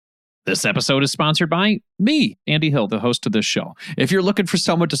This episode is sponsored by me, Andy Hill, the host of this show. If you're looking for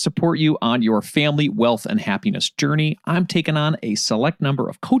someone to support you on your family, wealth, and happiness journey, I'm taking on a select number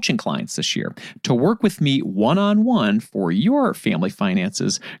of coaching clients this year to work with me one-on-one for your family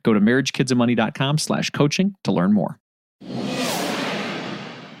finances. Go to marriagekidsandmoney.com/coaching to learn more.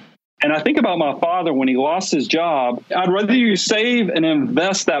 And I think about my father when he lost his job. I'd rather you save and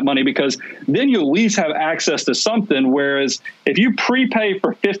invest that money because then you at least have access to something. Whereas if you prepay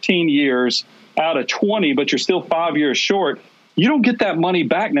for 15 years out of 20, but you're still 5 years short, you don't get that money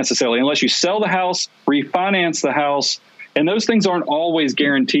back necessarily unless you sell the house, refinance the house. And those things aren't always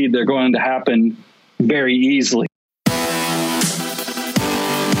guaranteed they're going to happen very easily.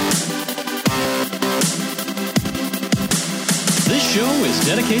 This show is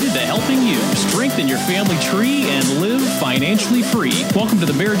dedicated to helping you strengthen your family tree and live financially free. Welcome to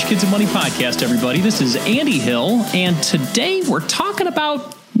the Marriage, Kids, and Money podcast, everybody. This is Andy Hill, and today we're talking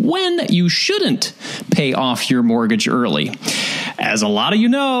about when you shouldn't pay off your mortgage early. As a lot of you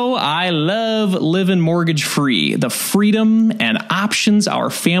know, I love living mortgage-free. The freedom and options our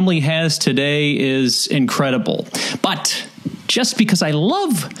family has today is incredible. But just because I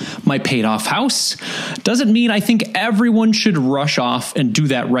love my paid-off house doesn't mean I think everyone should rush off and do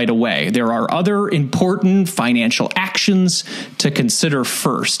that right away. There are other important financial actions to consider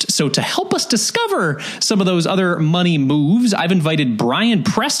first. So to help us discover some of those other money moves, I've invited Brian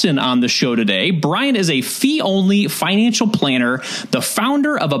Preston on the show today. Brian is a fee-only financial planner, the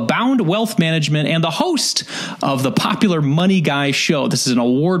founder of Abound Wealth Management, and the host of the popular Money Guy Show. This is an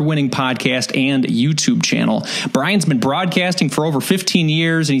award-winning podcast and YouTube channel. Brian's been broadcasting for over 15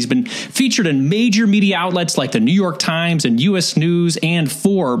 years, and he's been featured in major media outlets like the New York Times and U.S. News and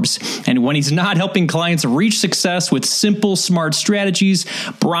Forbes. And when he's not helping clients reach success with simple, smart strategies,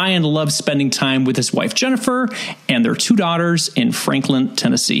 Brian loves spending time with his wife, Jennifer, and their two daughters in Franklin,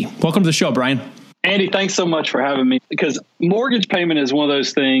 Tennessee. Welcome to the show, Brian. Andy, thanks so much for having me, because mortgage payment is one of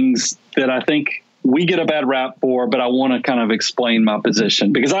those things that I think we get a bad rap for, but I want to kind of explain my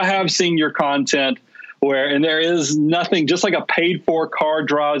position, because I have seen your content and there is nothing, just like a paid for car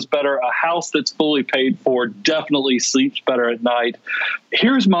drives better, a house that's fully paid for definitely sleeps better at night.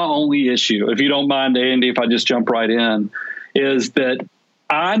 Here's my only issue, if you don't mind, Andy, if I just jump right in, is that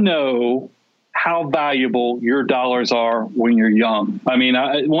I know how valuable your dollars are when you're young. I mean,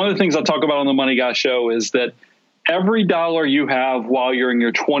 one of the things I talk about on the Money Guy Show is that every dollar you have while you're in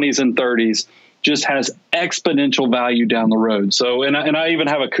your 20s and 30s just has exponential value down the road. So, and I even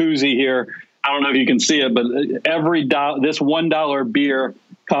have a koozie here. I don't know if you can see it, but this $1 beer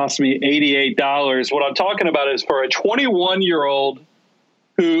cost me $88. What I'm talking about is for a 21-year-old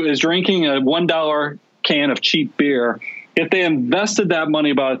who is drinking a $1 can of cheap beer, if they invested that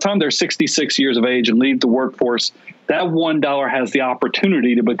money by the time they're 66 years of age and leave the workforce, that $1 has the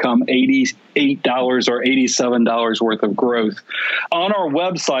opportunity to become $88 or $87 worth of growth. On our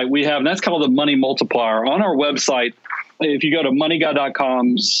website, we have, and that's called the Money Multiplier. On our website, if you go to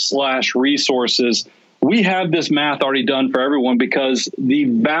moneyguy.com/resources, we have this math already done for everyone, because the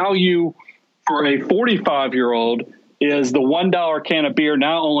value for a 45-year-old is the $1 can of beer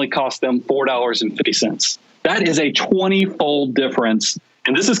now only costs them $4.50. That is a 20-fold difference.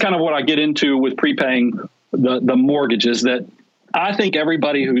 And this is kind of what I get into with prepaying the mortgages, that I think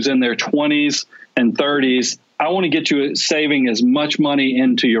everybody who's in their 20s and 30s, I want to get you saving as much money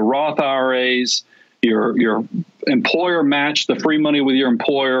into your Roth IRAs, your employer match the free money with your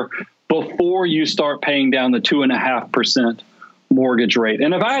employer before you start paying down the 2.5% mortgage rate.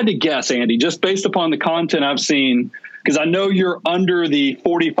 And if I had to guess, Andy, just based upon the content I've seen, because I know you're under the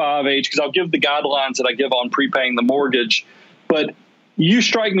 45 age, because I'll give the guidelines that I give on prepaying the mortgage, but you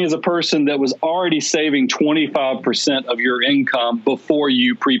strike me as a person that was already saving 25% of your income before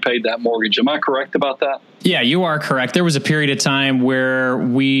you prepaid that mortgage. Am I correct about that? Yeah, you are correct. There was a period of time where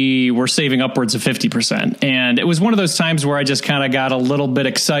we were saving upwards of 50%. And it was one of those times where I just kind of got a little bit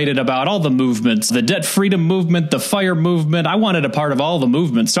excited about all the movements, the debt freedom movement, the FIRE movement. I wanted a part of all the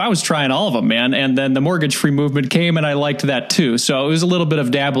movements. So I was trying all of them, man. And then the mortgage free movement came, and I liked that too. So it was a little bit of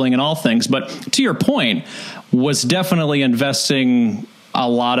dabbling in all things. But to your point, was definitely investing a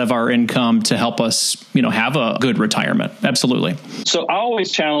lot of our income to help us, have a good retirement. Absolutely. So I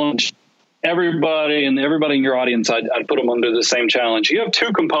always challenge everybody in your audience. I'd put them under the same challenge. You have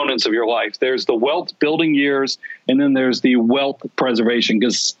two components of your life. There's the wealth building years, and then there's the wealth preservation,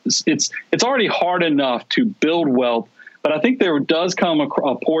 because it's already hard enough to build wealth. But I think there does come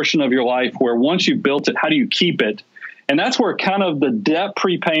a portion of your life where once you've built it, how do you keep it? And that's where kind of the debt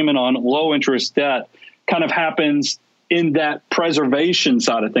prepayment on low interest debt kind of happens in that preservation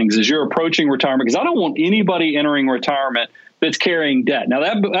side of things as you're approaching retirement. Because I don't want anybody entering retirement that's carrying debt. Now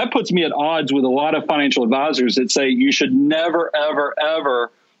that puts me at odds with a lot of financial advisors that say you should never, ever,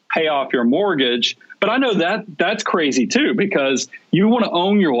 ever pay off your mortgage. But I know that that's crazy too, because you want to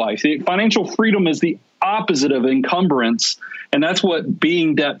own your life. Financial freedom is the opposite of encumbrance. And that's what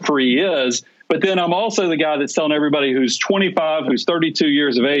being debt free is. But then I'm also the guy that's telling everybody who's 25, who's 32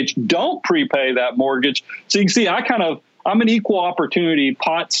 years of age, don't prepay that mortgage. So you can see I'm an equal opportunity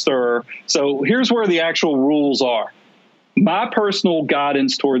pot stirrer. So here's where the actual rules are. My personal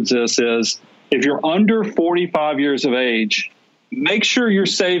guidance towards this is if you're under 45 years of age, make sure you're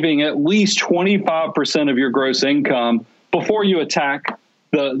saving at least 25% of your gross income before you attack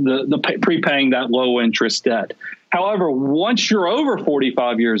the prepaying that low interest debt. However, once you're over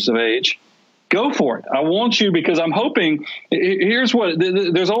 45 years of age, go for it. I want you, because I'm hoping, here's what,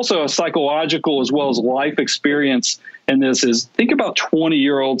 there's also a psychological as well as life experience in this is think about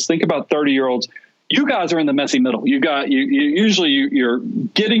 20-year-olds, think about 30-year-olds. You guys are in the messy middle. You're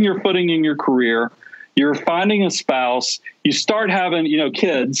getting your footing in your career. You're finding a spouse. You start having,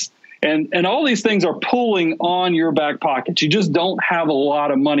 kids, and all these things are pulling on your back pocket. You just don't have a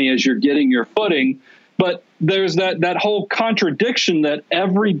lot of money as you're getting your footing. But there's that whole contradiction that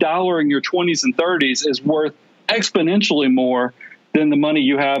every dollar in your 20s and 30s is worth exponentially more than the money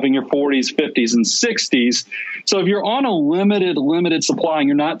you have in your 40s, 50s, and 60s. So if you're on a limited supply and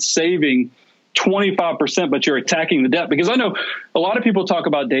you're not saving 25%, but you're attacking the debt, because I know a lot of people talk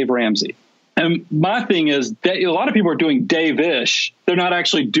about Dave Ramsey. And my thing is that a lot of people are doing Dave-ish. They're not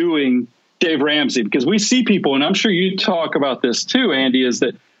actually doing Dave Ramsey, because we see people, and I'm sure you talk about this too, Andy, is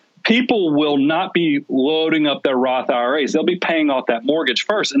that people will not be loading up their Roth IRAs. They'll be paying off that mortgage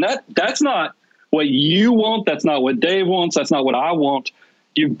first. And that's not what you want. That's not what Dave wants. That's not what I want.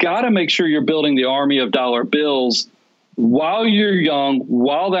 You've got to make sure you're building the army of dollar bills while you're young,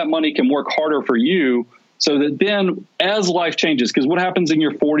 while that money can work harder for you, so that then as life changes, because what happens in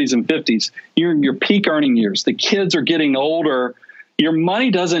your 40s and 50s, you're in your peak earning years, the kids are getting older, your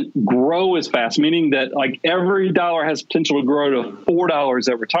money doesn't grow as fast, meaning that like every dollar has potential to grow to $4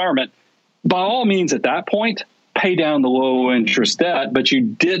 at retirement. By all means, at that point, pay down the low interest debt, but you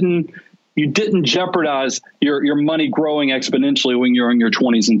didn't jeopardize your money growing exponentially when you're in your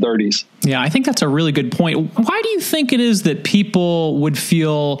 20s and 30s. Yeah, I think that's a really good point. Why do you think it is that people would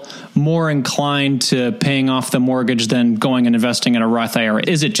feel more inclined to paying off the mortgage than going and investing in a Roth IRA?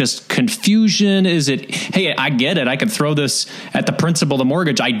 Is it just confusion? Is it, hey, I get it, I could throw this at the principal of the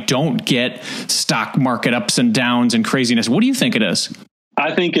mortgage, I don't get stock market ups and downs and craziness? What do you think it is?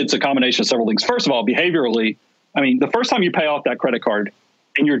 I think it's a combination of several things. First of all, behaviorally, the first time you pay off that credit card,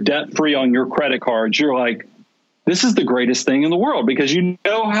 and you're debt free on your credit cards, you're like, this is the greatest thing in the world, because you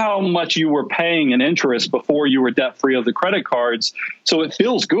know how much you were paying in interest before you were debt free of the credit cards. So it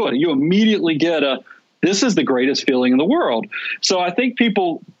feels good. You immediately get this is the greatest feeling in the world. So I think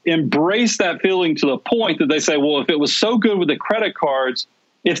people embrace that feeling to the point that they say, well, if it was so good with the credit cards,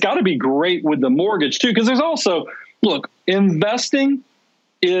 it's got to be great with the mortgage too. Because there's also, look, investing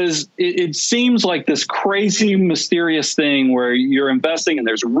it seems like this crazy, mysterious thing where you're investing and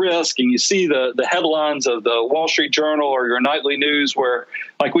there's risk, and you see the headlines of the Wall Street Journal or your nightly news where,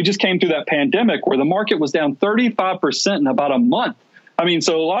 like, we just came through that pandemic where the market was down 35% in about a month.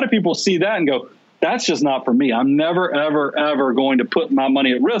 So a lot of people see that and go, that's just not for me. I'm never, ever, ever going to put my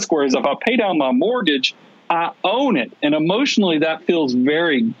money at risk. Whereas if I pay down my mortgage, I own it. And emotionally, that feels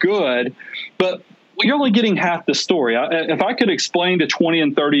very good. But you're only getting half the story. If I could explain to 20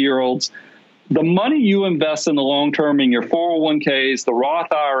 and 30-year-olds, the money you invest in the long term in your 401ks, the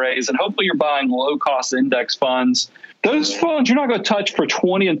Roth IRAs, and hopefully you're buying low-cost index funds, those funds you're not going to touch for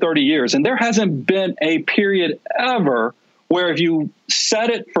 20 and 30 years. And there hasn't been a period ever where if you set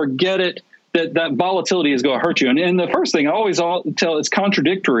it, forget it, that volatility is going to hurt you. And the first thing I always tell, it's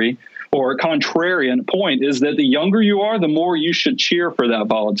contradictory or contrarian point, is that the younger you are, the more you should cheer for that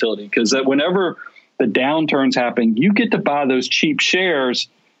volatility, because that whenever the downturns happen, you get to buy those cheap shares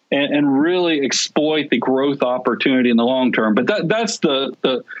and really exploit the growth opportunity in the long term. But that's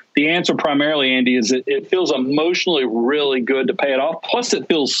the answer primarily, Andy, is it feels emotionally really good to pay it off. Plus, it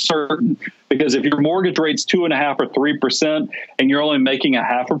feels certain, because if your mortgage rate's 2.5% or 3% and you're only making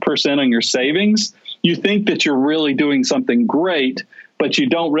 0.5% on your savings, you think that you're really doing something great, but you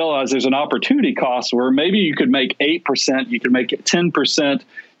don't realize there's an opportunity cost where maybe you could make 8%, you could make it 10%.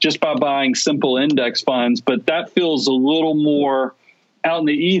 Just by buying simple index funds, but that feels a little more out in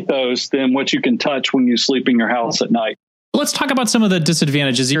the ethos than what you can touch when you sleep in your house at night. Let's talk about some of the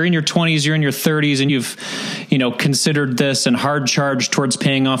disadvantages. You're in your 20s, you're in your 30s, and you've, considered this and hard charged towards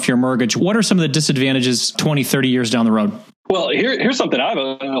paying off your mortgage. What are some of the disadvantages 20, 30 years down the road? Well, here's something I have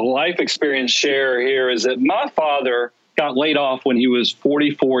a life experience share here, is that my father got laid off when he was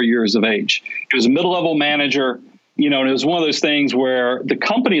 44 years of age. He was a middle-level manager, and it was one of those things where the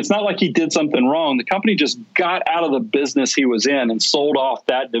company, it's not like he did something wrong. The company just got out of the business he was in and sold off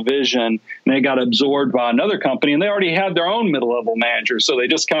that division, and they got absorbed by another company, and they already had their own middle-level manager. So they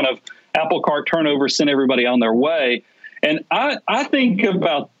just kind of apple cart turnover, sent everybody on their way. And I think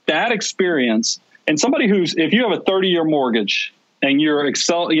about that experience, and somebody who's, if you have a 30-year mortgage and you're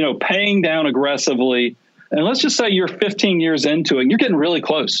paying down aggressively, and let's just say you're 15 years into it, and you're getting really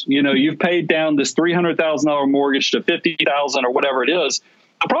close. You've paid down this $300,000 mortgage to $50,000 or whatever it is.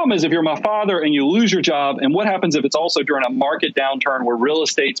 The problem is if you're my father and you lose your job, and what happens if it's also during a market downturn where real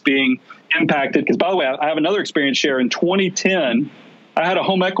estate's being impacted? Because, by the way, I have another experience share. In 2010, I had a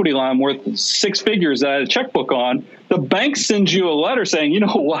home equity line worth 6 figures that I had a checkbook on. The bank sends you a letter saying, you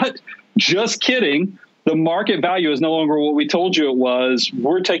know what? Just kidding. The market value is no longer what we told you it was.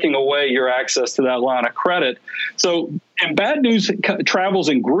 We're taking away your access to that line of credit. So, and bad news travels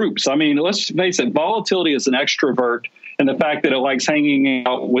in groups. I mean, let's face it, volatility is an extrovert, and the fact that it likes hanging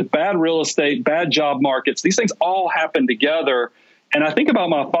out with bad real estate, bad job markets, these things all happen together. And I think about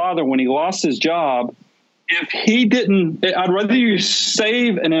my father when he lost his job. If he didn't, I'd rather you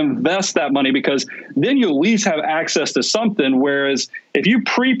save and invest that money, because then you at least have access to something. Whereas if you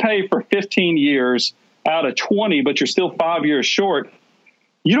prepay for 15 years out of 20, but you're still 5 years short,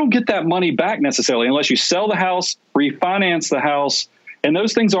 you don't get that money back necessarily unless you sell the house, refinance the house. And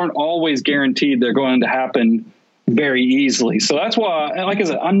those things aren't always guaranteed they're going to happen very easily. So that's why, like I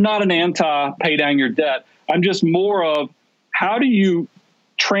said, I'm not an anti-pay down your debt. I'm just more of, how do you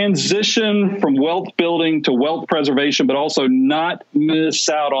transition from wealth building to wealth preservation, but also not miss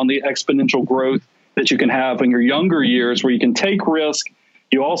out on the exponential growth that you can have in your younger years, where you can take risk.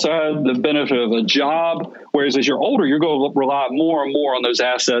 You also have the benefit of a job, whereas as you're older, you're going to rely more and more on those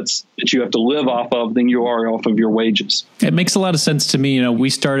assets that you have to live off of than you are off of your wages. It makes a lot of sense to me. We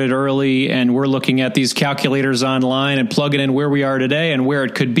started early, and we're looking at these calculators online and plugging in where we are today and where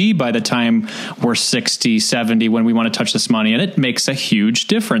it could be by the time we're 60, 70, when we want to touch this money. And it makes a huge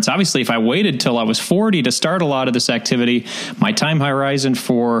difference. Obviously, if I waited till I was 40 to start a lot of this activity, my time horizon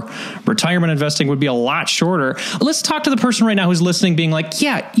for retirement investing would be a lot shorter. Let's talk to the person right now who's listening, being like,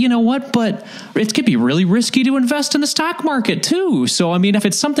 yeah, you know what, but it could be really risky to invest in the stock market too. So, I mean, if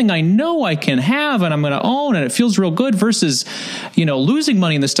it's something I know I can have and I'm going to own and it feels real good versus, losing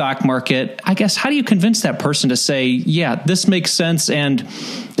money in the stock market, I guess, how do you convince that person to say, yeah, this makes sense and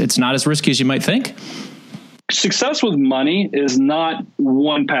it's not as risky as you might think? Success with money is not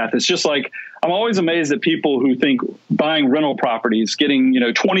one path. It's just like, I'm always amazed at people who think buying rental properties, getting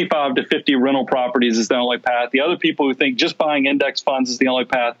 25 to 50 rental properties is the only path. The other people who think just buying index funds is the only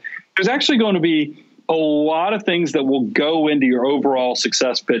path. There's actually going to be a lot of things that will go into your overall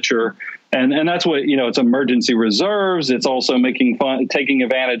success picture. And that's what, it's emergency reserves. It's also taking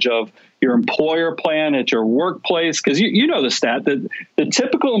advantage of your employer plan at your workplace. Because you know the stat that the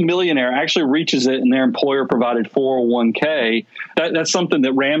typical millionaire actually reaches it in their employer provided 401k. That's something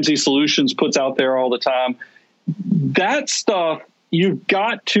that Ramsey Solutions puts out there all the time. That stuff, you've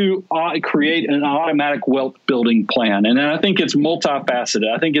got to create an automatic wealth building plan. And I think it's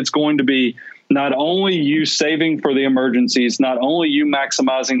multifaceted. I think it's going to be not only you saving for the emergencies, not only you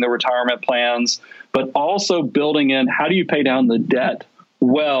maximizing the retirement plans, but also building in, how do you pay down the debt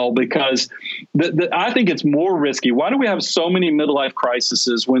well? Because I think it's more risky. Why do we have so many midlife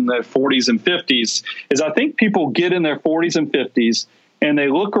crises when they're 40s and 50s? Is I think people get in their 40s and 50s and they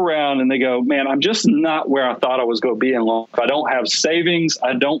look around and they go, man, I'm just not where I thought I was going to be in life. I don't have savings.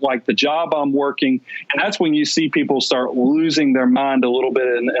 I don't like the job I'm working. And that's when you see people start losing their mind a little bit.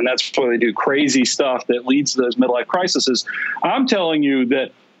 And that's where they do crazy stuff that leads to those midlife crises. I'm telling you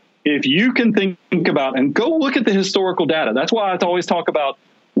that if you can think about and go look at the historical data, that's why I always talk about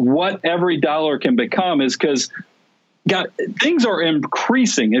what every dollar can become, is because things are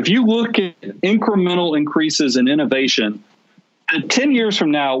increasing. If you look at incremental increases in innovation, 10 years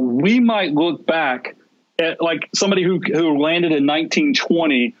from now, we might look back at like somebody who landed in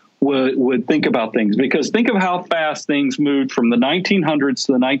 1920 would think about things. Because think of how fast things moved from the 1900s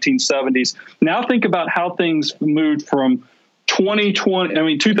to the 1970s. Now think about how things moved from 2000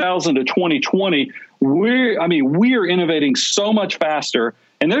 to 2020. We are innovating so much faster.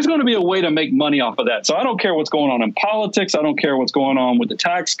 And there's going to be a way to make money off of that. So I don't care what's going on in politics. I don't care what's going on with the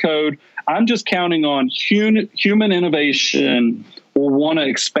tax code. I'm just counting on human innovation will want to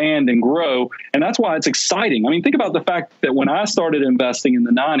expand and grow. And that's why it's exciting. I mean, think about the fact that when I started investing in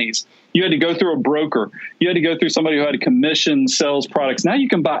the 90s, you had to go through a broker. You had to go through somebody who had to commission sales products. Now you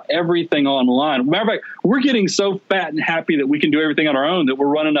can buy everything online. Matter of fact, we're getting so fat and happy that we can do everything on our own that we're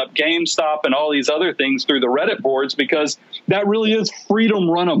running up GameStop and all these other things through the Reddit boards, because that really is freedom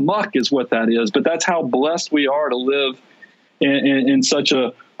run amok is what that is. But that's how blessed we are to live in such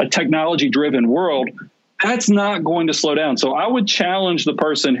a technology-driven world. That's not going to slow down. So I would challenge the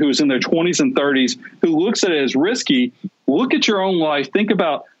person who's in their 20s and 30s who looks at it as risky. Look at your own life. Think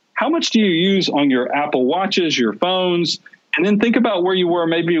about how much do you use on your Apple Watches, your phones, and then think about where you were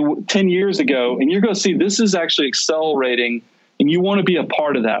maybe 10 years ago, and you're going to see this is actually accelerating, and you want to be a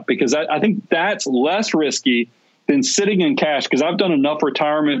part of that, because I think that's less risky than sitting in cash, because I've done enough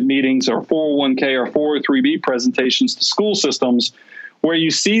retirement meetings or 401k or 403b presentations to school systems where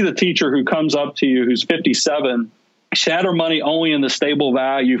you see the teacher who comes up to you who's 57, shatter money only in the stable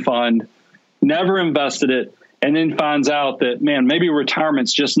value fund, never invested it, and then finds out that, man, maybe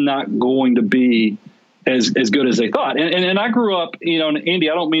retirement's just not going to be as good as they thought. And I grew up, and Andy,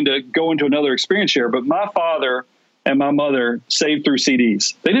 I don't mean to go into another experience here, but my father and my mother saved through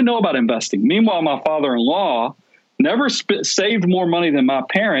CDs. They didn't know about investing. Meanwhile, my father-in-law never saved more money than my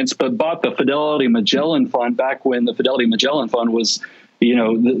parents, but bought the Fidelity Magellan Fund back when the Fidelity Magellan Fund was,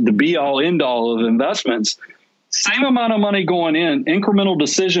 the be-all, end-all of investments. Same amount of money going in, incremental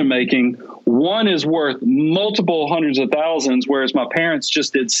decision-making. One is worth multiple hundreds of thousands, whereas my parents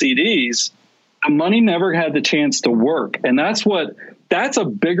just did CDs. The money never had the chance to work. And that's a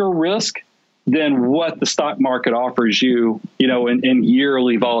bigger risk than what the stock market offers you, in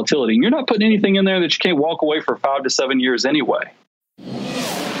yearly volatility. And you're not putting anything in there that you can't walk away for 5 to 7 years anyway.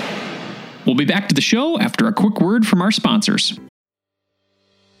 We'll be back to the show after a quick word from our sponsors.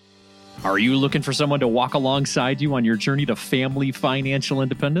 Are you looking for someone to walk alongside you on your journey to family financial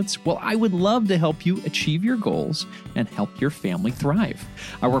independence? Well, I would love to help you achieve your goals and help your family thrive.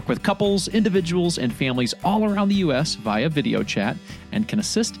 I work with couples, individuals, and families all around the U.S. via video chat and can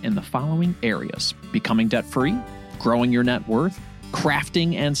assist in the following areas: becoming debt-free, growing your net worth,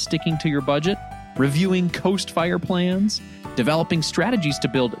 crafting and sticking to your budget, reviewing Coast Fire plans, developing strategies to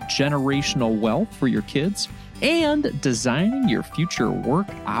build generational wealth for your kids, and designing your future work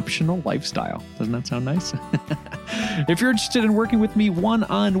optional lifestyle. Doesn't that sound nice? If you're interested in working with me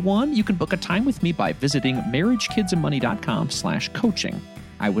one-on-one, you can book a time with me by visiting marriagekidsandmoney.com/coaching.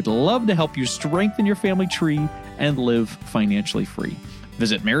 I would love to help you strengthen your family tree and live financially free.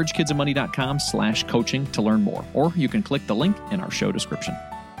 Visit marriagekidsandmoney.com/coaching to learn more, or you can click the link in our show description.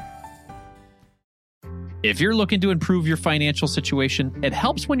 If you're looking to improve your financial situation, it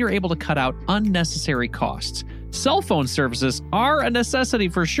helps when you're able to cut out unnecessary costs. Cell phone services are a necessity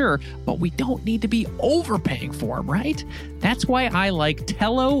for sure, but we don't need to be overpaying for them, right? That's why I like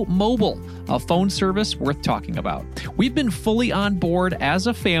Tello Mobile, a phone service worth talking about. We've been fully on board as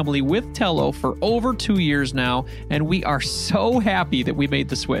a family with Tello for over 2 years now, and we are so happy that we made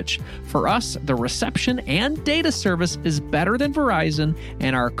the switch. For us, the reception and data service is better than Verizon,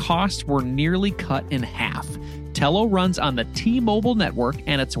 and our costs were nearly cut in half. Tello runs on the T-Mobile network,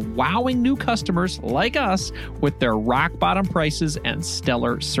 and it's wowing new customers like us with their rock-bottom prices and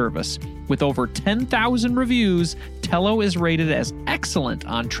stellar service. With over 10,000 reviews, Tello is rated as excellent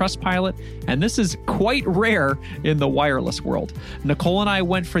on Trustpilot, and this is quite rare in the wireless world. Nicole and I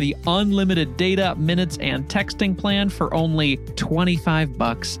went for the unlimited data, minutes, and texting plan for only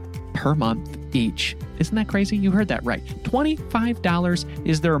 $25 per month each. Isn't that crazy? You heard that right. $25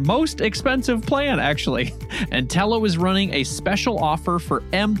 is their most expensive plan, actually. And Tello is running a special offer for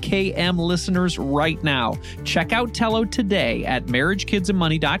MKM listeners right now. Check out Tello today at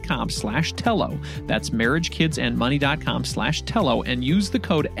marriagekidsandmoney.com/Tello. That's marriagekidsandmoney.com/Tello, and use the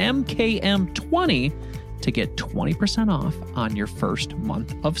code MKM20 to get 20% off on your first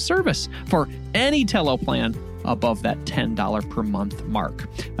month of service for any Tello plan above that $10 per month mark.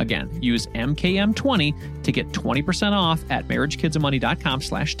 Again, use MKM20 to get 20% off at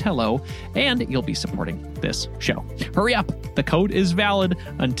marriagekidsandmoney.com/Tello, and you'll be supporting this show. Hurry up. The code is valid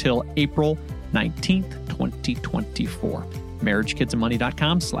until April 19th, 2024.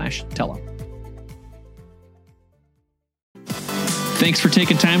 marriagekidsandmoney.com/Tello. Thanks for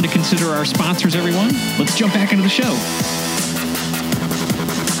taking time to consider our sponsors, everyone. Let's jump back into the show.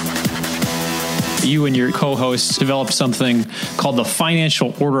 You and your co-hosts developed something called the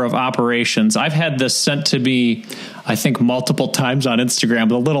Financial Order of Operations. I've had this sent to me I think, multiple times on Instagram.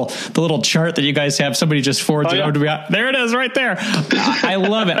 The little chart that you guys have, somebody just forwards it over to me. There it is right there. I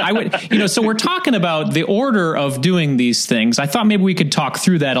love it. I would, so we're talking about the order of doing these things. I thought maybe we could talk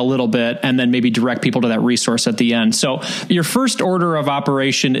through that a little bit and then maybe direct people to that resource at the end. So your first order of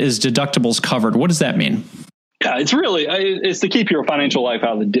operation is deductibles covered. What does that mean? Yeah, it's to keep your financial life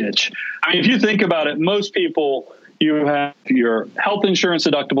out of the ditch. I mean, if you think about it, most people, you have your health insurance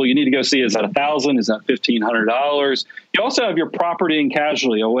deductible. You need to go see, is that $1,000? Is that $1,500? You also have your property and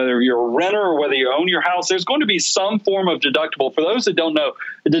casualty, or whether you're a renter or whether you own your house. There's going to be some form of deductible. For those that don't know,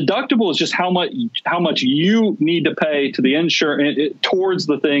 the deductible is just how much you need to pay to the insurance towards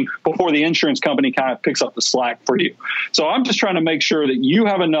the thing before the insurance company kind of picks up the slack for you. So I'm just trying to make sure that you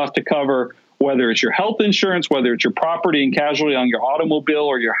have enough to cover whether it's your health insurance, whether it's your property and casualty on your automobile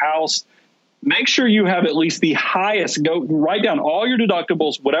or your house. Make sure you have at least the highest. Go write down all your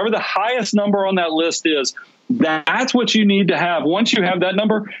deductibles, whatever the highest number on that list is. That's what you need to have. Once you have that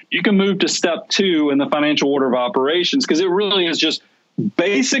number, you can move to step 2 in the financial order of operations, because it really is just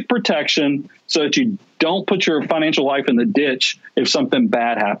basic protection so that you don't put your financial life in the ditch if something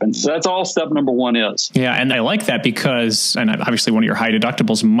bad happens. So that's all step number 1 is. Yeah. And I like that because, and obviously one of your high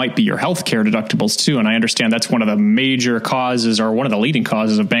deductibles might be your healthcare deductibles too. And I understand that's one of the major causes, or one of the leading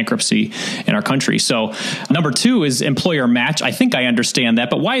causes, of bankruptcy in our country. So number 2 is employer match. I think I understand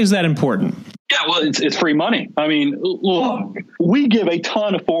that, but why is that important? Yeah, well, it's free money. I mean, look, we give a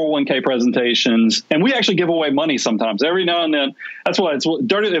ton of 401k presentations, and we actually give away money sometimes. Every now and then, that's why it's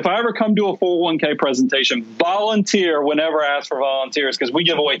dirty. If I ever come to a 401k presentation, volunteer whenever I ask for volunteers, because we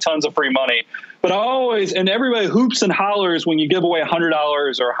give away tons of free money. But I always, and everybody hoops and hollers when you give away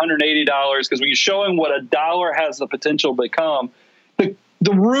 $100 or $180, because when you're showing what a dollar has the potential to become, the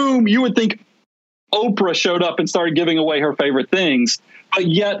room, you would think Oprah showed up and started giving away her favorite things. But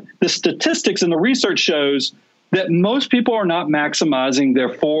yet the statistics and the research shows that most people are not maximizing their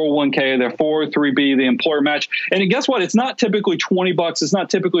 401k, their 403b, the employer match. And guess what? It's not typically $20. It's not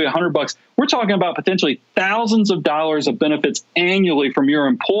typically $100. We're talking about potentially thousands of dollars of benefits annually from your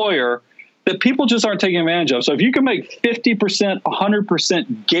employer that people just aren't taking advantage of. So if you can make 50%,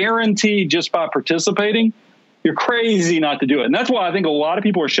 100% guaranteed just by participating, you're crazy not to do it. And that's why I think a lot of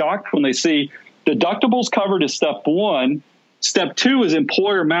people are shocked when they see deductibles covered as step 1. Step 2 is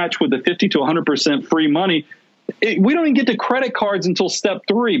employer match with the 50 to 100% free money. We don't even get to credit cards until step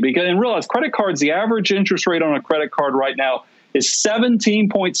 3, because, and realize credit cards, the average interest rate on a credit card right now is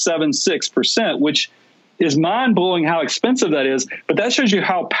 17.76%, which is mind blowing how expensive that is. But that shows you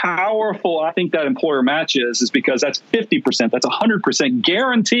how powerful I think that employer match is because that's 50%, that's 100%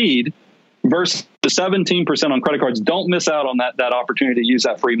 guaranteed versus the 17% on credit cards. Don't miss out on that opportunity to use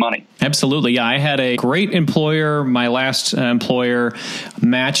that free money. Absolutely. Yeah, I had a great employer. My last employer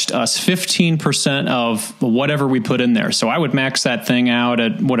matched us 15% of whatever we put in there. So I would max that thing out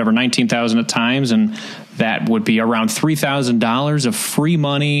at whatever, 19,000 at times, and that would be around $3,000 of free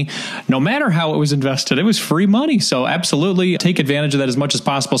money. No matter how it was invested, it was free money. So absolutely take advantage of that as much as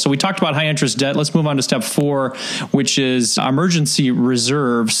possible. So we talked about high interest debt. Let's move on to step 4, which is emergency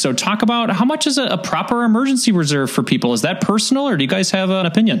reserves. So talk about how much is a proper emergency reserve for people. Is that personal, or do you guys have an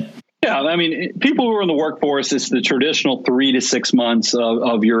opinion? Yeah, I mean, people who are in the workforce, it's the traditional 3 to 6 months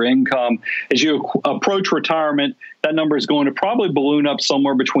of your income. As you approach retirement, that number is going to probably balloon up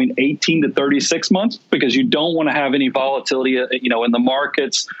somewhere between 18 to 36 months, because you don't want to have any volatility, in the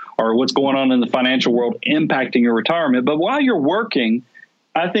markets or what's going on in the financial world impacting your retirement. But while you're working,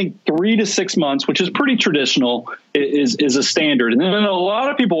 I think 3 to 6 months, which is pretty traditional, is a standard. And then a lot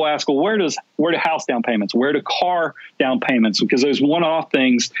of people ask, well, where do house down payments, where do car down payments? Because those one-off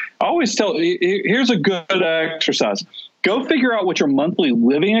things, I always tell, here's a good exercise. Go figure out what your monthly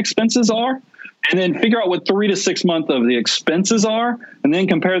living expenses are, and then figure out what 3 to 6 months of the expenses are, and then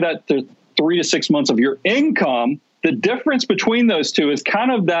compare that to 3 to 6 months of your income. The difference between those two is kind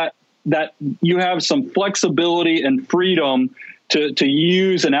of that you have some flexibility and freedom to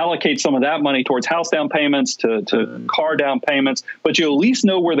use and allocate some of that money towards house down payments, to car down payments, but you at least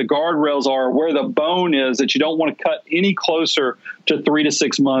know where the guardrails are, where the bone is, that you don't want to cut any closer to 3 to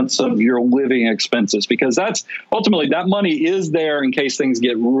 6 months of your living expenses, because that's ultimately, that money is there in case things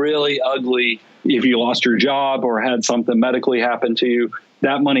get really ugly. If you lost your job or had something medically happen to you,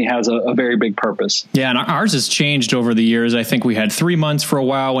 that money has a very big purpose. Yeah, and ours has changed over the years. I think we had 3 months for a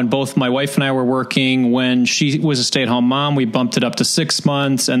while when both my wife and I were working. When she was a stay-at-home mom, we bumped it up to 6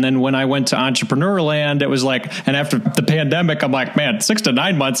 months. And then when I went to entrepreneur land, it was like, and after the pandemic, I'm like, man, 6 to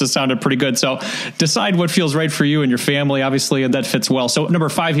 9 months has sounded pretty good. So decide what feels right for you and your family, obviously, and that fits well. So number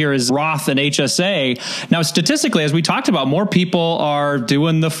 5 here is Roth and HSA. Now, statistically, as we talked about, more people are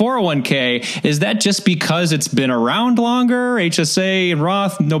doing the 401k. Is that just because it's been around longer? HSA and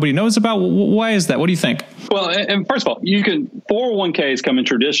Roth, nobody knows about. Why is that? What do you think? Well, and first of all, 401ks come in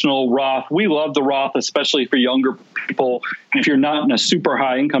traditional Roth. We love the Roth, especially for younger people, if you're not in a super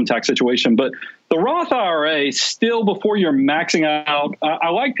high income tax situation. But the Roth IRA, still before you're maxing out, I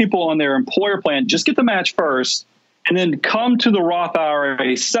like people on their employer plan, just get the match first and then come to the Roth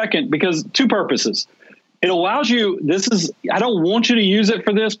IRA second, because 2 purposes. It allows you, I don't want you to use it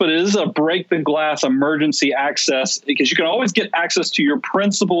for this, but it is a break the glass emergency access, because you can always get access to your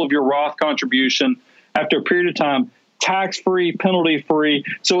principal of your Roth contribution after a period of time, tax-free, penalty-free.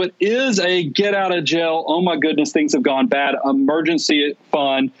 So it is a get out of jail, oh my goodness, things have gone bad, emergency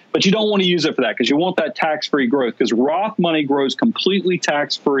fund, but you don't want to use it for that because you want that tax-free growth, because Roth money grows completely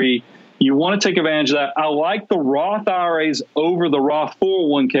tax-free. You want to take advantage of that. I like the Roth IRAs over the Roth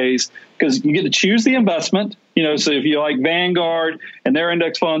 401ks because you get to choose the investment. So if you like Vanguard and their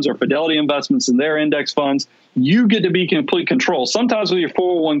index funds or Fidelity Investments and their index funds, you get to be complete control. Sometimes with your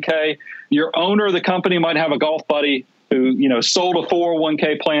 401k, your owner of the company might have a golf buddy who, sold a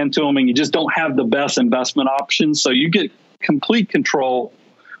 401k plan to them, and you just don't have the best investment options. So you get complete control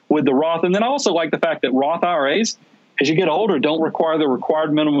with the Roth. And then I also like the fact that Roth IRAs, as you get older, don't require the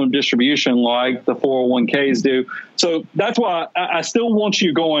required minimum distribution like the 401ks do. So that's why I still want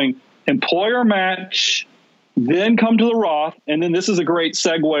you going employer match, then come to the Roth. And then this is a great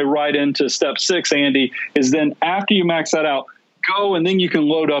segue right into step 6, Andy, is then after you max that out, go and then you can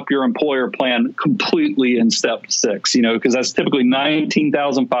load up your employer plan completely in step 6, because that's typically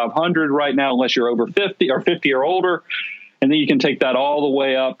 $19,500 right now, unless you're over 50 or 50 or older. And then you can take that all the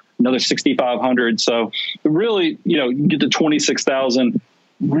way up, another $6,500. So really, you get to $26,000.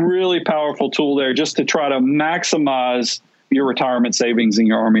 Really powerful tool there just to try to maximize your retirement savings in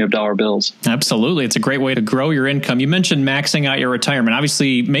your army of dollar bills. Absolutely. It's a great way to grow your income. You mentioned maxing out your retirement.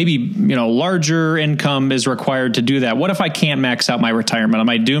 Obviously, maybe, larger income is required to do that. What if I can't max out my retirement? Am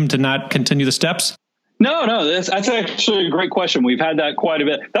I doomed to not continue the steps? No, that's actually a great question. We've had that quite a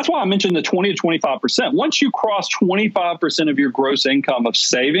bit. That's why I mentioned the 20 to 25%. Once you cross 25% of your gross income of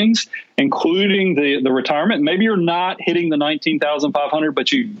savings, including the retirement, maybe you're not hitting the $19,500,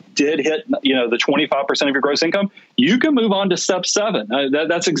 but you did hit, the 25% of your gross income, you can move on to step 7.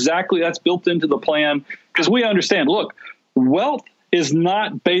 That's built into the plan, because we understand, look, wealth is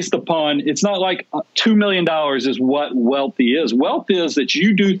not based upon, it's not like $2 million is what wealthy is. Wealth is that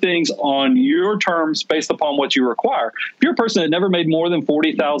you do things on your terms based upon what you require. If you're a person that never made more than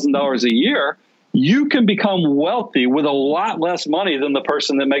 $40,000 a year, you can become wealthy with a lot less money than the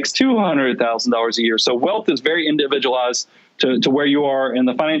person that makes $200,000 a year. So wealth is very individualized to where you are, and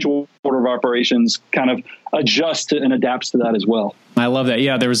the financial order of operations kind of adjusts to and adapts to that as well. I love that.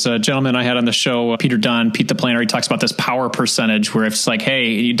 Yeah, there was a gentleman I had on the show, Peter Dunn, Pete the Planner. He talks about this power percentage where it's like,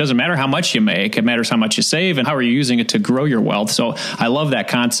 hey, it doesn't matter how much you make. It matters how much you save and how are you using it to grow your wealth. So I love that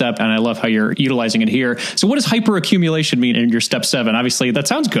concept, and I love how you're utilizing it here. So what does hyperaccumulation mean in your step 7? Obviously, that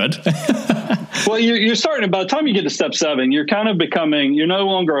sounds good. Well, you're starting, by the time you get to step 7, you're kind of becoming, you're no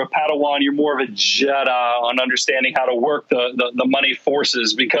longer a Padawan, you're more of a Jedi on understanding how to work the money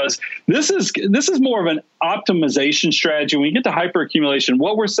forces, because this is more of an optimization strategy. When you get to hyperaccumulation,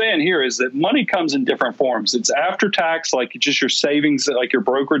 what we're saying here is that money comes in different forms. It's after tax, like just your savings, like your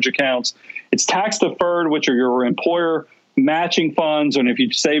brokerage accounts. It's tax deferred, which are your employer matching funds, and if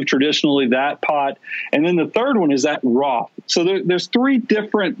you save traditionally, that pot. And then the third one is that Roth. So there's 3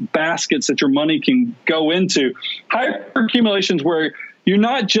 different baskets that your money can go into. Hyperaccumulation is where you're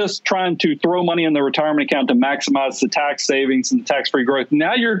not just trying to throw money in the retirement account to maximize the tax savings and the tax-free growth.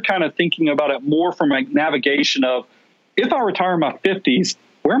 Now you're kind of thinking about it more from a navigation of, if I retire in my 50s,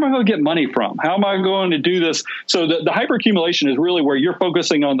 where am I going to get money from? How am I going to do this? So the hyperaccumulation is really where you're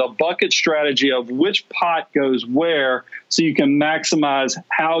focusing on the bucket strategy of which pot goes where, so you can maximize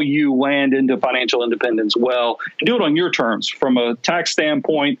how you land into financial independence well, and do it on your terms from a tax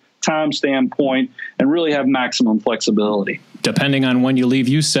standpoint, time standpoint, and really have maximum flexibility. Depending on when you leave,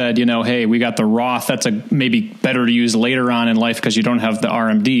 you said, hey, we got the Roth. That's maybe better to use later on in life because you don't have the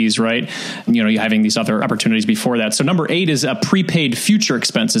RMDs, right? You're having these other opportunities before that. So number 8 is prepaid future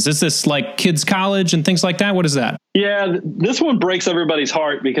expenses. Is this like kids' college and things like that? What is that? Yeah, this one breaks everybody's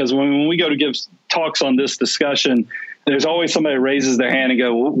heart, because when we go to give talks on this discussion, there's always somebody that raises their hand and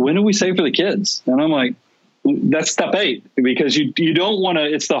go, well, when do we save for the kids? And I'm like, that's step 8, because you don't want to,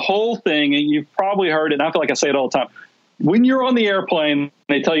 it's the whole thing. And you've probably heard it. And I feel like I say it all the time. When you're on the airplane,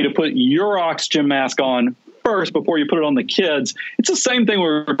 they tell you to put your oxygen mask on first before you put it on the kids. It's the same thing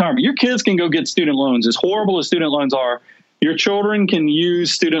with retirement. Your kids can go get student loans. As horrible as student loans are, your children can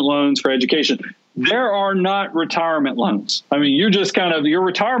use student loans for education. There are not retirement loans. I mean, you're just kind of, your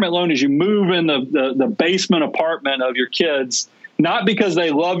retirement loan is you move in the basement apartment of your kids, not because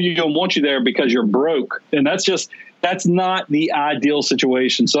they love you and want you there, because you're broke. And that's not the ideal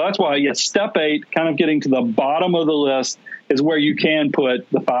situation. So that's why, yes, step 8, kind of getting to the bottom of the list, is where you can put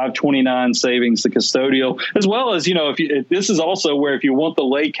the 529 savings, the custodial, as well as, if this is also where if you want the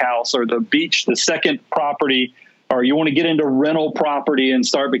lake house or the beach, the second property, or you want to get into rental property and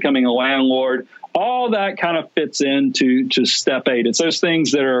start becoming a landlord, all that kind of fits into step 8. It's those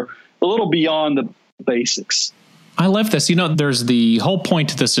things that are a little beyond the basics. I love this. There's the whole point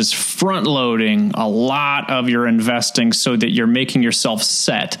to this is front loading a lot of your investing so that you're making yourself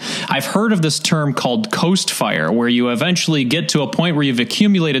set. I've heard of this term called coast fire, where you eventually get to a point where you've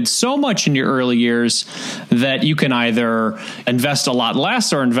accumulated so much in your early years that you can either invest a lot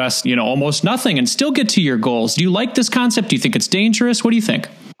less or invest, almost nothing and still get to your goals. Do you like this concept? Do you think it's dangerous? What do you think?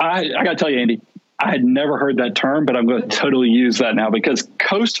 I got to tell you, Andy, I had never heard that term, but I'm going to totally use that now, because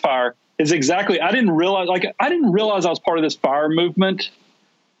coast fire is exactly, I didn't realize I was part of this FIRE movement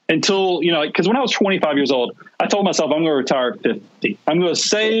until, because when I was 25 years old, I told myself I'm going to retire at 50. I'm going to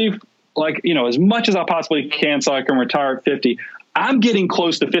save as much as I possibly can so I can retire at 50. I'm getting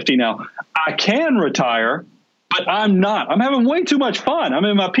close to 50 now. I can retire, but I'm not. I'm having way too much fun. I'm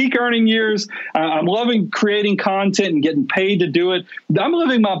in my peak earning years. I'm loving creating content and getting paid to do it. I'm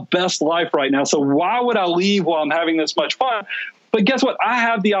living my best life right now. So why would I leave while I'm having this much fun? But guess what? I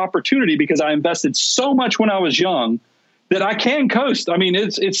have the opportunity because I invested so much when I was young that I can coast. I mean,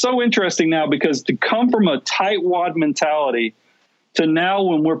 it's so interesting now, because to come from a tightwad mentality to now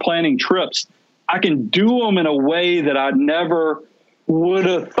when we're planning trips, I can do them in a way that I never would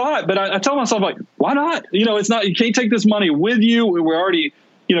have thought. But I tell myself, why not? It's not, you can't take this money with you. We're already,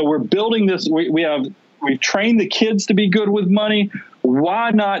 we're building this. We've trained the kids to be good with money. Why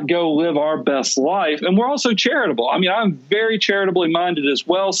not go live our best life? And we're also charitable. I mean, I'm very charitably minded as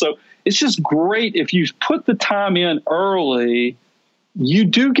well. So it's just great if you put the time in early, you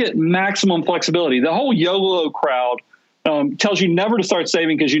do get maximum flexibility. The whole YOLO crowd tells you never to start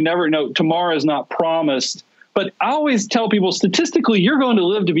saving because you never know, tomorrow is not promised. But I always tell people, statistically, you're going to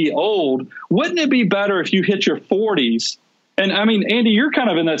live to be old. Wouldn't it be better if you hit your 40s? And I mean, Andy, you're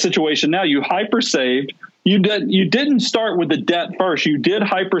kind of in that situation now. You hyper saved. You didn't start with the debt first. You did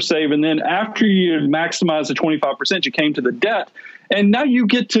hyper save, and then after you maximized the 25%, you came to the debt, and now you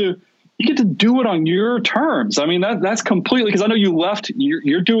get to do it on your terms. I mean, that's completely, because I know you left.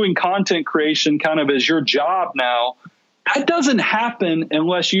 You're doing content creation kind of as your job now. That doesn't happen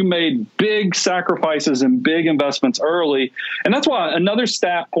unless you made big sacrifices and big investments early. And that's why another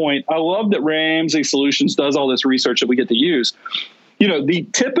stat point, I love that Ramsey Solutions does all this research that we get to use. The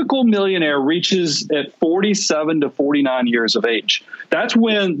typical millionaire reaches at 47 to 49 years of age. That's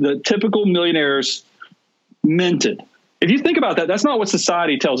when the typical millionaires minted. If you think about that, that's not what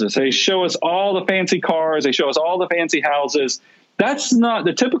society tells us. They show us all the fancy cars. They show us all the fancy houses. That's not,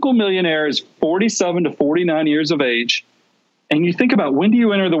 the typical millionaire is 47 to 49 years of age. And you think about, when do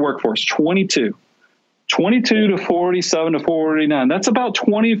you enter the workforce? 22 to 47 to 49. That's about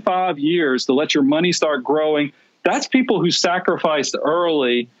 25 years to let your money start growing. That's people who sacrificed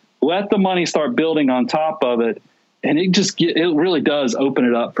early, let the money start building on top of it. And it really does open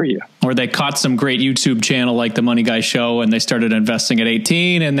it up for you. Or they caught some great YouTube channel like The Money Guy Show, and they started investing at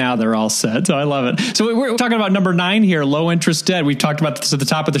 18, and now they're all set. So I love it. So we're talking about number 9 here, low interest debt. We've talked about this at the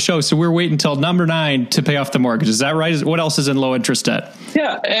top of the show. So we're waiting until number 9 to pay off the mortgage. Is that right? What else is in low interest debt?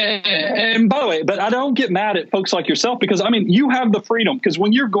 Yeah. And by the way, but I don't get mad at folks like yourself, because I mean, you have the freedom, because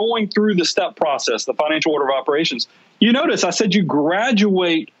when you're going through the step process, the financial order of operations, you notice I said you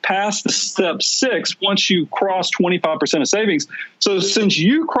graduate past the step 6 once you cross 25% of savings. So since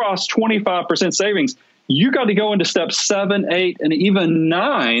you crossed 25% savings, you got to go into step 7, 8, and even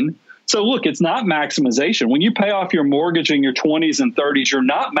 9. So look, it's not maximization. When you pay off your mortgage in your 20s and 30s, you're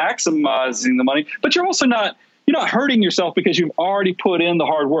not maximizing the money, but you're also not hurting yourself because you've already put in the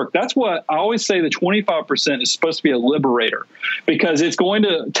hard work. That's what I always say, the 25% is supposed to be a liberator, because it's going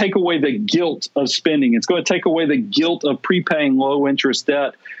to take away the guilt of spending. It's going to take away the guilt of prepaying low interest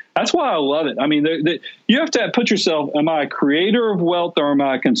debt. That's why I love it. I mean, you have to put yourself, am I a creator of wealth or am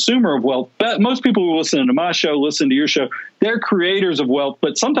I a consumer of wealth? But most people who listen to my show, listen to your show, they're creators of wealth,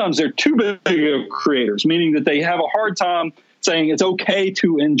 but sometimes they're too big of creators, meaning that they have a hard time saying it's okay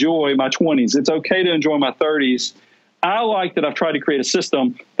to enjoy my 20s. It's okay to enjoy my 30s. I like that I've tried to create a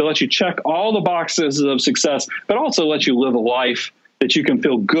system that lets you check all the boxes of success, but also lets you live a life that you can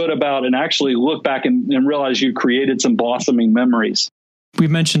feel good about and actually look back and realize you created some blossoming memories. We've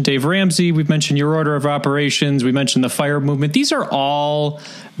mentioned Dave Ramsey. We've mentioned your order of operations. We mentioned the FIRE movement. These are all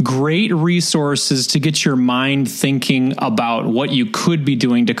great resources to get your mind thinking about what you could be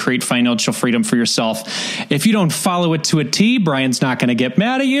doing to create financial freedom for yourself. If you don't follow it to a T, Brian's not going to get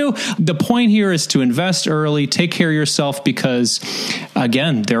mad at you. The point here is to invest early, take care of yourself, because,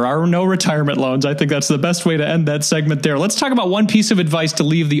 again, there are no retirement loans. I think that's the best way to end that segment there. Let's talk about one piece of advice to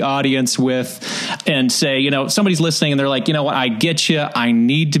leave the audience with and say, somebody's listening and they're like, you know what, I get you. I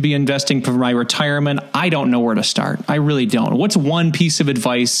need to be investing for my retirement. I don't know where to start. I really don't. What's one piece of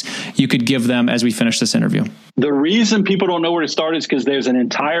advice you could give them as we finish this interview? The reason people don't know where to start is because there's an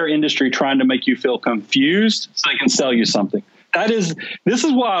entire industry trying to make you feel confused so they can sell you something. This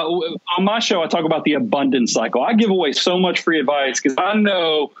is why on my show, I talk about the abundance cycle. I give away so much free advice because I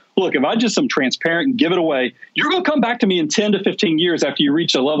know, look, if I just am transparent and give it away, you're going to come back to me in 10 to 15 years after you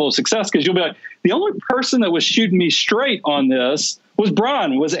reach a level of success, because you'll be like, the only person that was shooting me straight on this was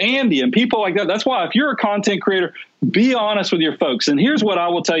Brian, was Andy, and people like that. That's why if you're a content creator, be honest with your folks. And here's what I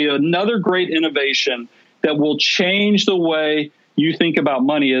will tell you, another great innovation that will change the way you think about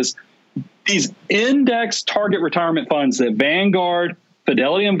money is these index target retirement funds that Vanguard,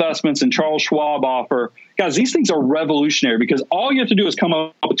 Fidelity Investments, and Charles Schwab offer. Guys, these things are revolutionary because all you have to do is come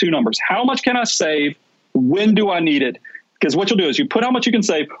up with two numbers. How much can I save? When do I need it? Because what you'll do is you put how much you can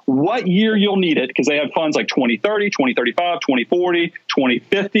save, what year you'll need it, because they have funds like 2030, 2035, 2040,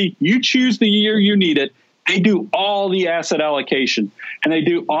 2050. You choose the year you need it. They do all the asset allocation and they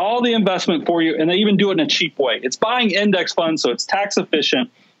do all the investment for you. And they even do it in a cheap way. It's buying index funds, so it's tax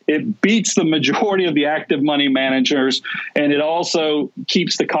efficient. It beats the majority of the active money managers, and it also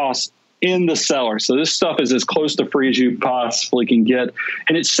keeps the costs in the seller. So this stuff is as close to free as you possibly can get.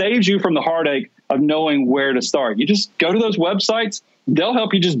 And it saves you from the heartache of knowing where to start. You just go to those websites. They'll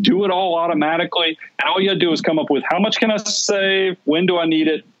help you just do it all automatically. And all you got to do is come up with how much can I save? When do I need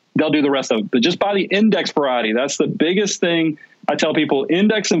it? They'll do the rest of it. But just buy the index variety. That's the biggest thing I tell people.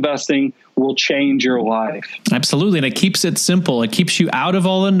 Index investing will change your life. Absolutely. And it keeps it simple. It keeps you out of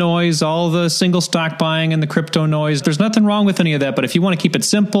all the noise, all the single stock buying and the crypto noise. There's nothing wrong with any of that. But if you want to keep it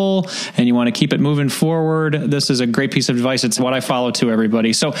simple and you want to keep it moving forward, this is a great piece of advice. It's what I follow to,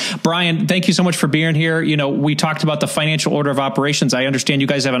 everybody. So, Brian, thank you so much for being here. We talked about the financial order of operations. I understand you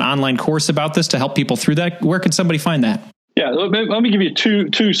guys have an online course about this to help people through that. Where can somebody find that? Yeah, let me give you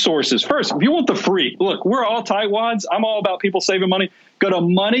two sources. First, if you want the free, look, we're all tightwads. I'm all about people saving money. Go to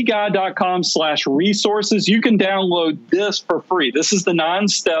moneyguy.com/resources. You can download this for free. This is the 9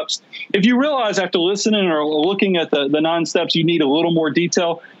 steps. If you realize after listening or looking at the 9 steps, you need a little more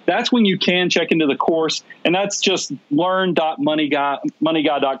detail, that's when you can check into the course. And that's just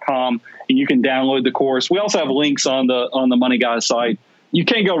learn.moneyguy.com, and you can download the course. We also have links on the Money Guy site. You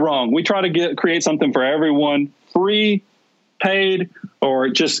can't go wrong. We try to create something for everyone, free, paid, or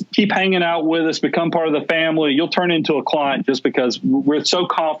just keep hanging out with us, become part of the family. You'll turn into a client just because we're so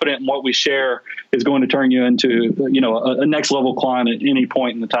confident in what we share is going to turn you into, a next level client at any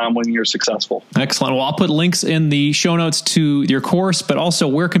point in the time when you're successful. Excellent. Well, I'll put links in the show notes to your course, but also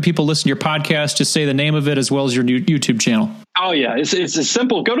where can people listen to your podcast? Just say the name of it as well as your new YouTube channel. Oh yeah. It's as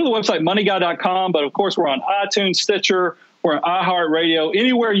simple. Go to the website, moneyguy.com, but of course we're on iTunes, Stitcher, we're on iHeartRadio,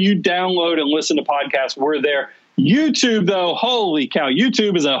 anywhere you download and listen to podcasts, we're there. YouTube, though, holy cow,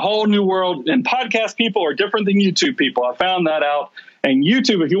 YouTube is a whole new world, and podcast people are different than YouTube people. I found that out. And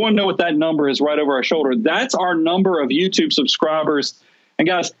YouTube, if you want to know what that number is right over our shoulder, that's our number of YouTube subscribers. And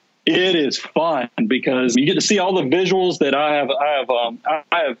guys, it is fun because you get to see all the visuals that I have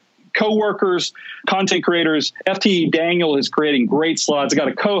coworkers, content creators. FTE Daniel is creating great slides. I got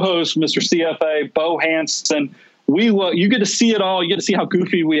a co-host, Mr. CFA, Bo Hansen. You get to see it all. You get to see how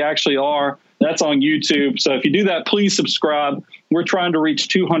goofy we actually are. That's on YouTube. So if you do that, please subscribe. We're trying to reach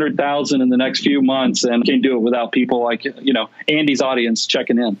 200,000 in the next few months, and can't do it without people like, Andy's audience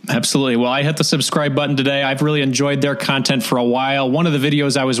checking in. Absolutely. Well, I hit the subscribe button today. I've really enjoyed their content for a while. One of the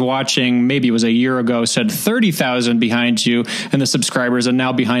videos I was watching, maybe it was a year ago, said 30,000 behind you and the subscribers, and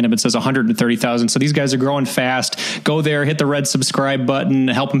now behind them it says 130,000. So these guys are growing fast. Go there, hit the red subscribe button,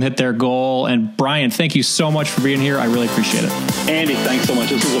 help them hit their goal. And Brian, thank you so much for being here. I really appreciate it. Andy, thanks so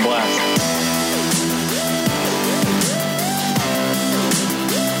much. This was a blast.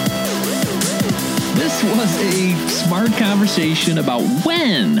 This was a smart conversation about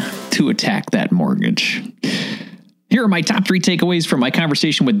when to attack that mortgage. Here are my top 3 takeaways from my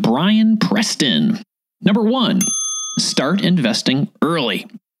conversation with Brian Preston. Number 1, start investing early.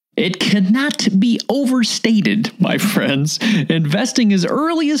 It cannot be overstated, my friends. Investing as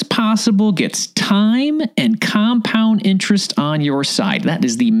early as possible gets time and compound interest on your side. That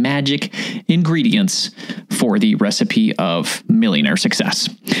is the magic ingredients for the recipe of millionaire success.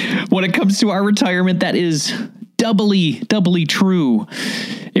 When it comes to our retirement, that is doubly true.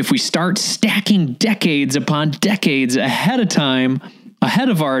 If we start stacking decades upon decades ahead of time, ahead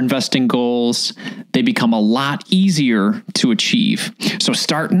of our investing goals, they become a lot easier to achieve. So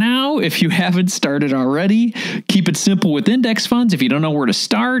start now if you haven't started already. Keep it simple with index funds. If you don't know where to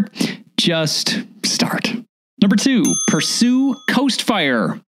start, just start. Number 2, pursue Coast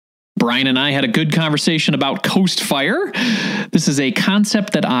Fire. Brian and I had a good conversation about Coast Fire. This is a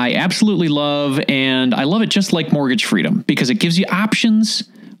concept that I absolutely love, and I love it just like mortgage freedom because it gives you options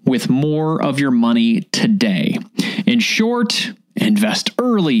with more of your money today. In short, invest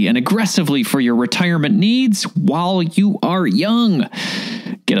early and aggressively for your retirement needs while you are young.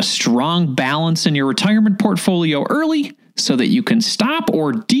 Get a strong balance in your retirement portfolio early so that you can stop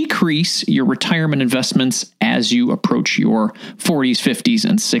or decrease your retirement investments as you approach your 40s, 50s,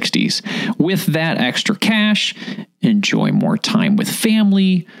 and 60s. With that extra cash, enjoy more time with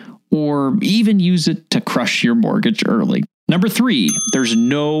family or even use it to crush your mortgage early. Number 3, there's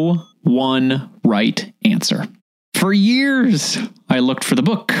no one right answer. For years, I looked for the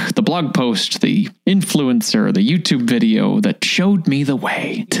book, the blog post, the influencer, the YouTube video that showed me the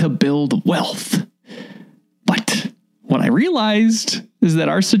way to build wealth. But what I realized is that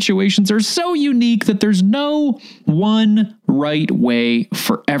our situations are so unique that there's no one right way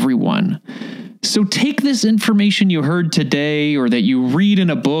for everyone. So take this information you heard today or that you read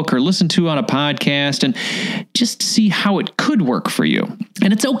in a book or listen to on a podcast and just see how it could work for you.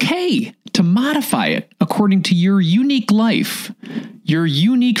 And it's okay to modify it according to your unique life, your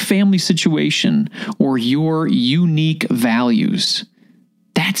unique family situation, or your unique values.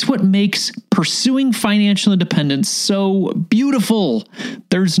 That's what makes pursuing financial independence so beautiful.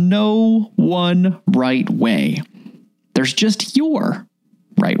 There's no one right way. There's just your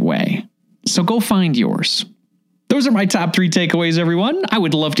right way. So go find yours. Those are my top 3 takeaways, everyone. I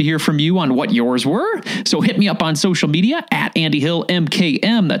would love to hear from you on what yours were. So hit me up on social media at Andy Hill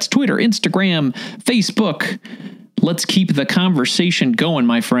MKM. That's Twitter, Instagram, Facebook. Let's keep the conversation going,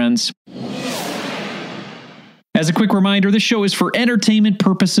 my friends. As a quick reminder, this show is for entertainment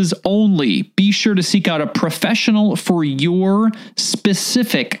purposes only. Be sure to seek out a professional for your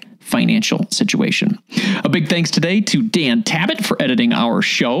specific financial situation. A big thanks today to Dan Tabbitt for editing our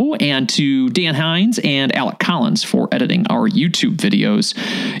show and to Dan Hines and Alec Collins for editing our YouTube videos.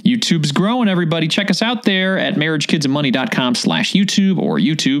 YouTube's growing, everybody. Check us out there at marriagekidsandmoney.com/YouTube or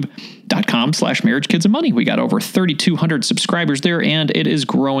youtube.com/marriagekidsandmoney. We got over 3,200 subscribers there and it is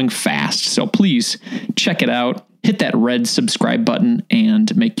growing fast. So please check it out. Hit that red subscribe button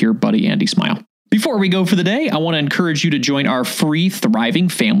and make your buddy Andy smile. Before we go for the day, I want to encourage you to join our free Thriving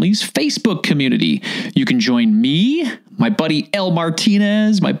Families Facebook community. You can join me, my buddy El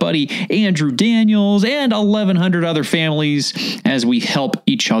Martinez, my buddy Andrew Daniels, and 1,100 other families as we help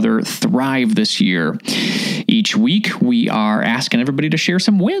each other thrive this year. Each week, we are asking everybody to share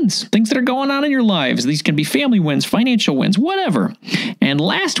some wins, things that are going on in your lives. These can be family wins, financial wins, whatever. And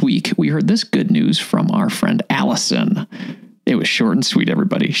last week, we heard this good news from our friend Allison. It was short and sweet,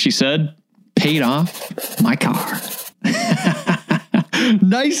 everybody. She said, paid off my car.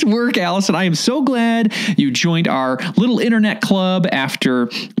 Nice work, Allison. I am so glad you joined our little internet club after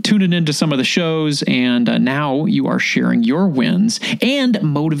tuning into some of the shows, and now you are sharing your wins and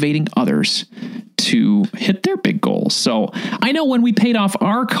motivating others to hit their big goals. So I know when we paid off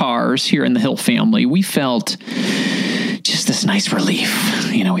our cars here in the Hill family, we felt just this nice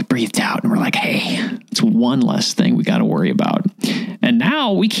relief. You know, we breathed out and we're like, hey, it's one less thing we got to worry about. And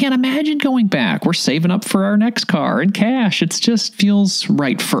now we can't imagine going back. We're saving up for our next car in cash. It just feels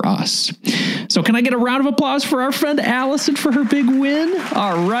right for us. So can I get a round of applause for our friend Allison for her big win?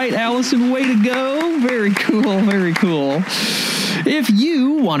 All right, Allison, way to go. Very cool. Very cool. If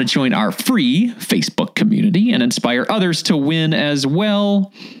you want to join our free Facebook community and inspire others to win as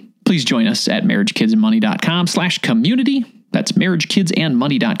well, please join us at marriagekidsandmoney.com/community. That's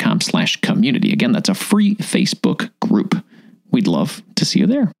marriagekidsandmoney.com/community. Again, that's a free Facebook group. We'd love to see you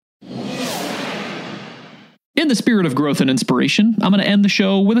there. In the spirit of growth and inspiration, I'm going to end the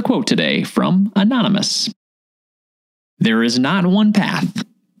show with a quote today from Anonymous. There is not one path.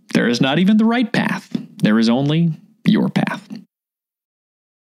 There is not even the right path. There is only your path.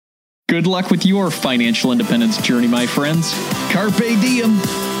 Good luck with your financial independence journey, my friends. Carpe diem.